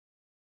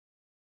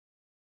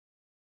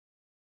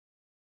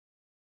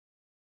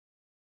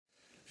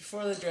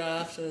Before the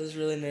draft, I was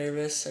really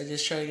nervous. I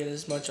just tried to get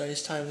as much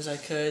ice time as I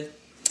could.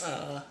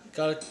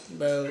 Got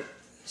about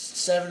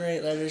 7 or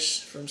 8 letters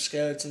from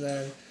scouts and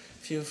then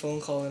a few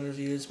phone call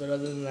interviews, but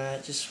other than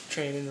that, just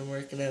training and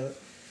working out,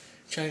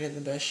 trying to get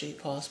in the best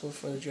shape possible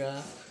for the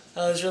draft.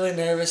 I was really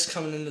nervous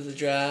coming into the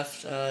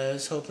draft. I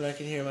was hoping I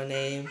could hear my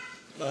name.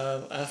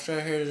 After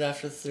I heard it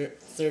after the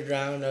third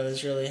round, I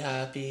was really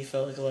happy.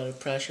 Felt like a lot of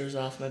pressure was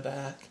off my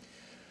back.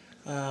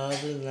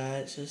 Other than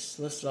that, it just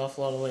lifted off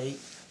a lot of weight.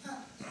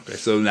 Okay,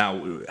 so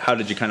now, how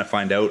did you kind of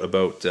find out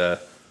about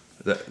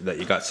that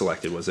you got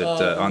selected? Was it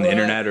on the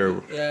internet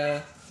or?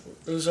 Yeah,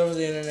 it was over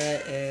the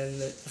internet,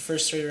 and the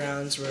first 3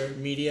 rounds were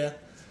media,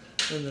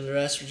 and then the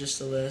rest were just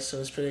a list. So it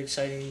was pretty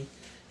exciting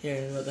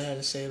hearing what they had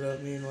to say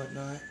about me and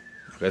whatnot.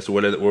 Okay, so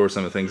what were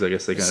some of the things I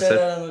guess they kind of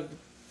said?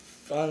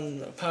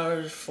 I'm a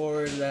power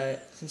forward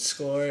that can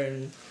score,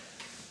 and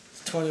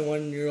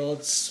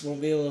 21-year-olds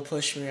won't be able to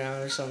push me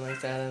around or something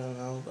like that. I don't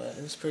know, but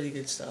it was pretty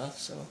good stuff.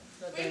 So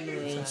got the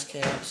Marines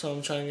camp, so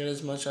I'm trying to get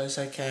as much ice as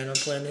I can. I'm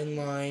playing in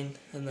line,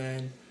 and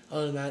then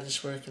other than that,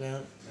 just working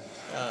out,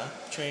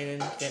 training,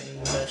 getting in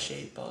the best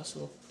shape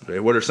possible. Okay,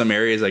 what are some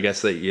areas I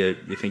guess that you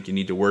think you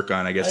need to work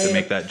on? I guess to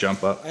make that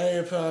jump up. I need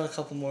to put on a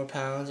couple more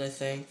pounds, I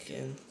think,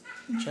 and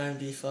try and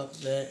beef up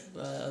a bit.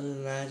 But other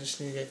than that, I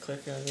just need to get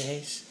quicker on the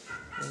ice,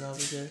 and I'll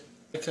be good.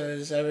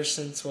 Because ever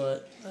since I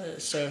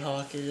started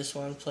hockey, I just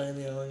wanted to play in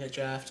the O and get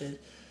drafted.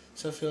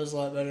 So it feels a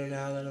lot better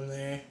now that I'm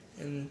there,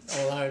 and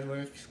all the hard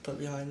work put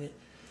behind it.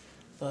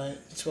 But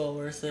it's well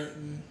worth it,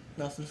 and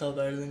nothing felt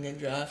better than getting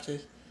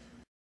drafted.